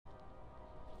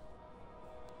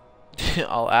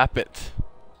I'll app it.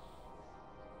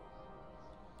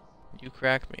 You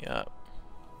crack me up.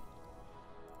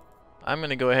 I'm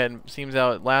gonna go ahead and seems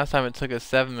out last time it took us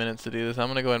 7 minutes to do this. I'm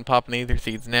gonna go ahead and pop an ether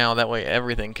seeds now. That way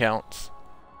everything counts.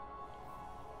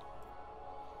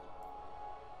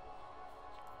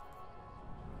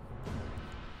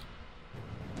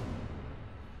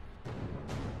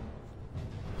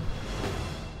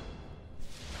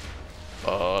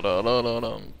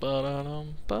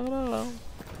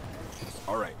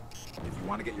 Alright, if you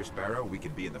want to get your sparrow, we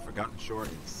can be in the Forgotten Shore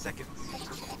in seconds.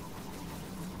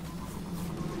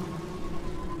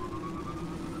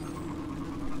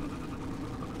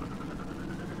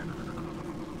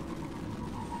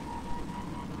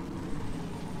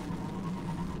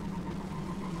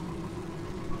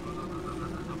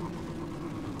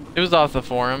 It was off the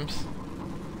forums.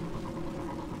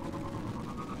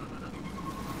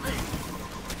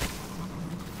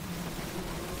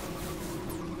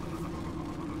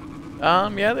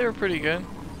 Yeah, they were pretty good.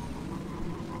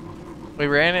 We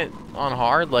ran it on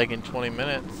hard like in 20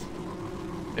 minutes.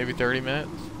 Maybe 30 minutes.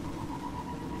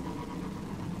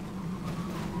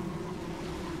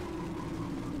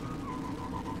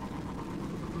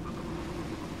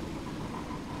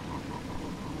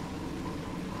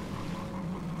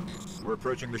 We're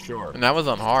approaching the shore. And that was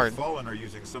on hard. The Fallen are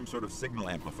using some sort of signal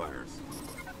amplifiers.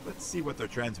 Let's see what they're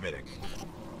transmitting.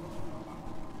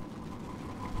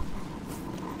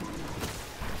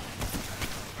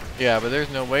 Yeah, but there's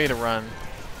no way to run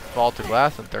vaulted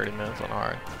glass in 30 minutes on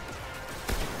hard.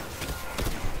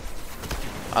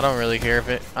 I don't really care if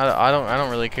it. I don't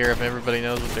really care if everybody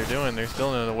knows what they're doing. There's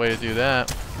still another way to do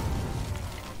that.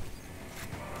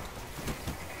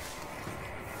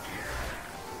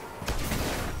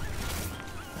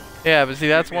 Yeah, but see,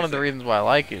 that's one of the reasons why I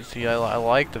like it. See, I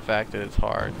like the fact that it's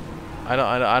hard.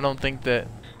 I don't think that.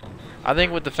 I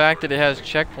think with the fact that it has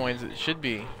checkpoints, it should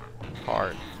be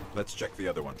hard. Let's check the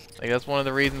other one. Like, that's one of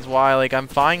the reasons why, like, I'm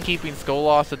fine keeping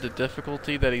Skolas at the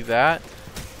difficulty that he's at,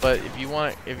 but if you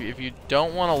want, if you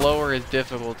don't want to lower his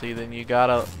difficulty, then you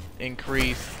gotta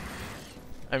increase.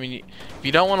 I mean, if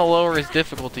you don't want to lower his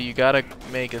difficulty, you gotta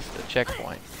make a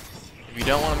checkpoint. If you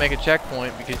don't want to make a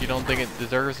checkpoint because you don't think it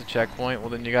deserves a checkpoint, well,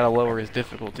 then you gotta lower his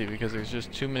difficulty because there's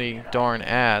just too many darn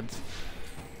ads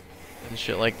and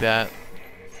shit like that.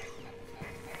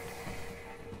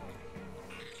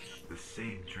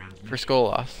 For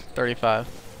Skolas, 35.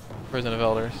 Prison of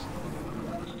Elders.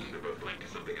 They're both linked to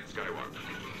something in Skywalker.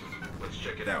 Let's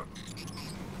check it out.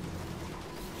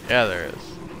 Yeah, there is.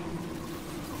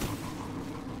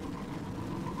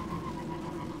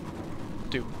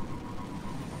 Dude.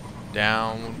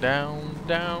 Down, down,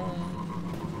 down.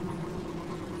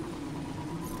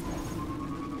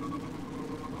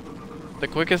 The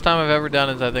quickest time I've ever done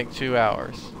is, I think, 2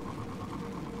 hours.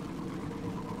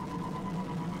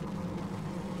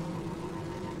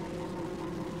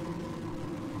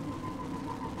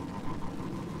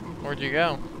 Where'd you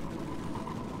go?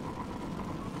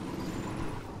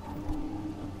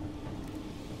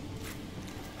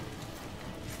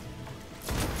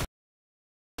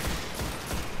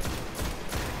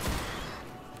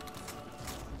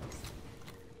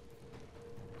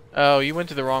 Oh, you went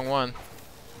to the wrong one.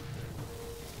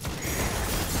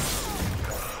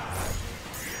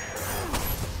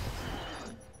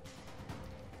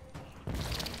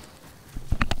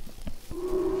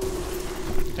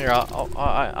 Here,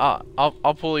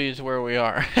 I'll pull you to where we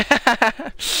are.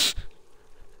 I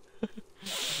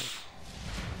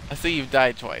see you've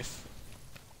died twice.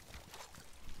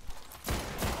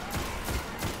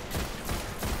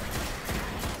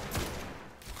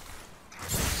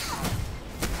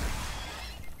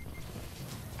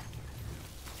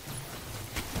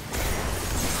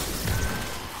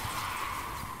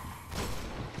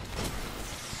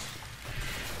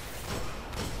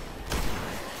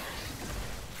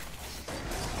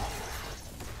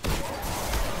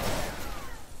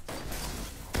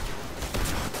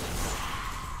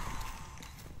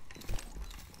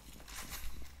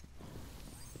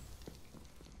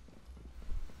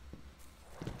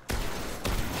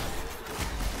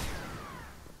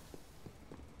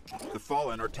 The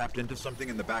Fallen are tapped into something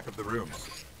in the back of the room.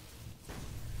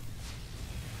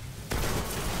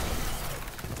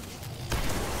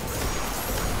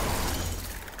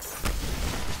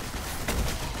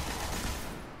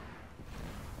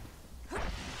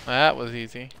 That was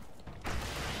easy.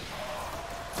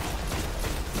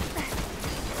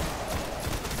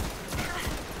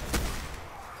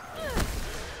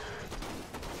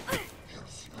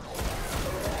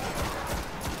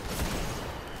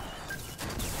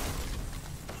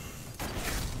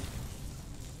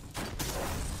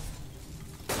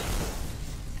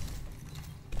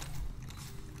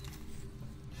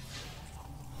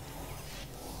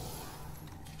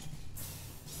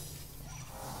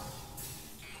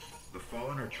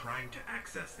 trying to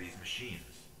access these machines,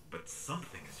 but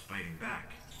something is fighting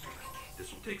back.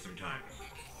 This will take some time.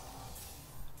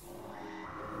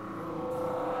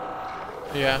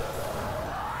 Yeah.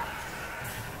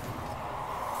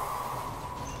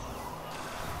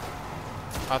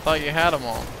 I thought you had them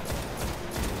all.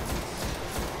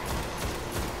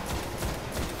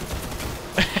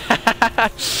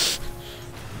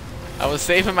 I was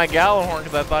saving my Gallahorn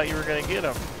because I thought you were gonna get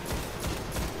him.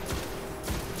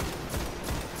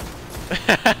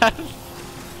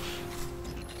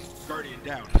 Guardian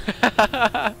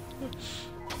down.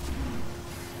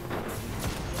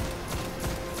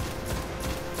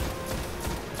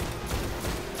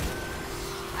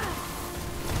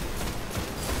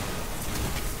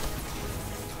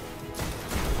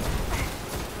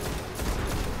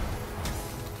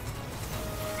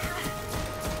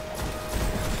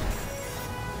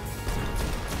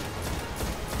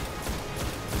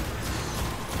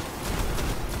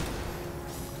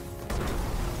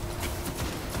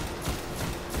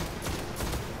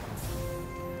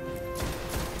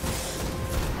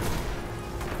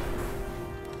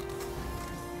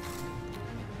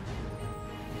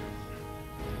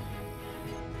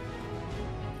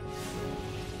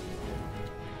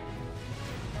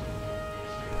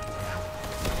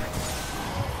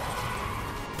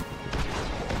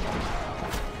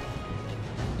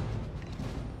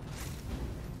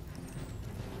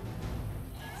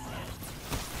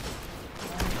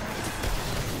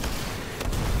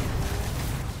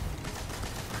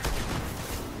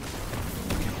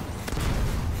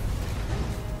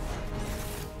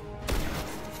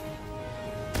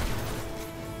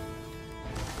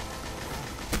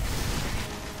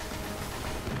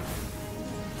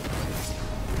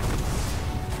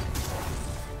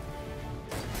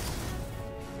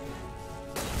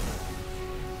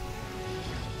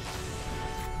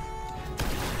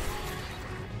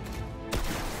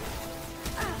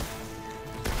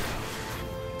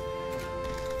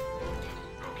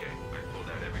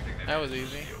 That was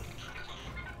easy.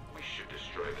 We should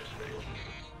destroy this thing.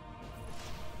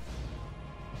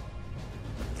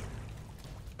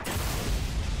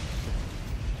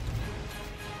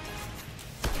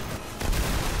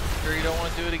 Sure you don't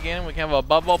want to do it again? We can have a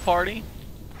bubble party?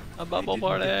 A bubble They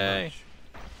didn't get party! much.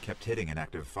 Kept hitting an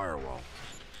active firewall.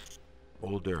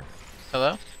 Old Earth.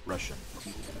 Hello? Russian.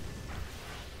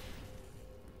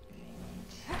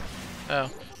 Oh.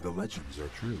 The legends are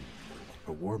true.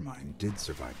 A war mine did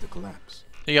survive the collapse.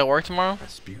 You got work tomorrow?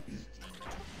 Rasputin,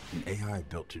 an AI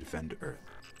built to defend Earth.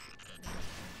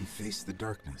 He faced the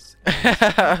darkness,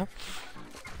 and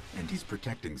he's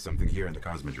protecting something here in the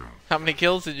Cosmodrome. How many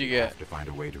kills did you We get? have to find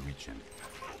a way to reach him.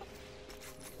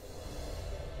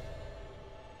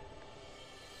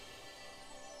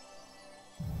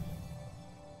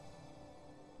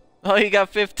 Oh, you got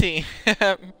 15.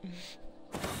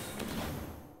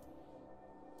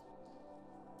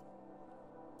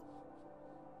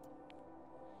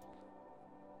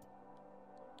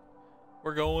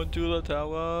 We're going to the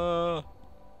tower.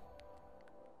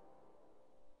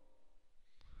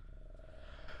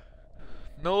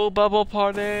 No bubble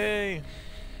party.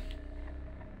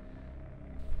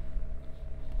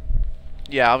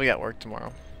 Yeah, I'll be at work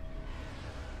tomorrow.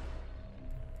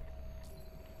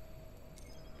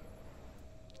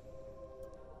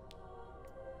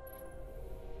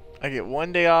 I get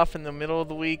one day off in the middle of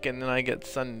the week and then I get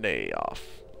Sunday off.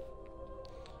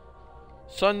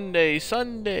 Sundays.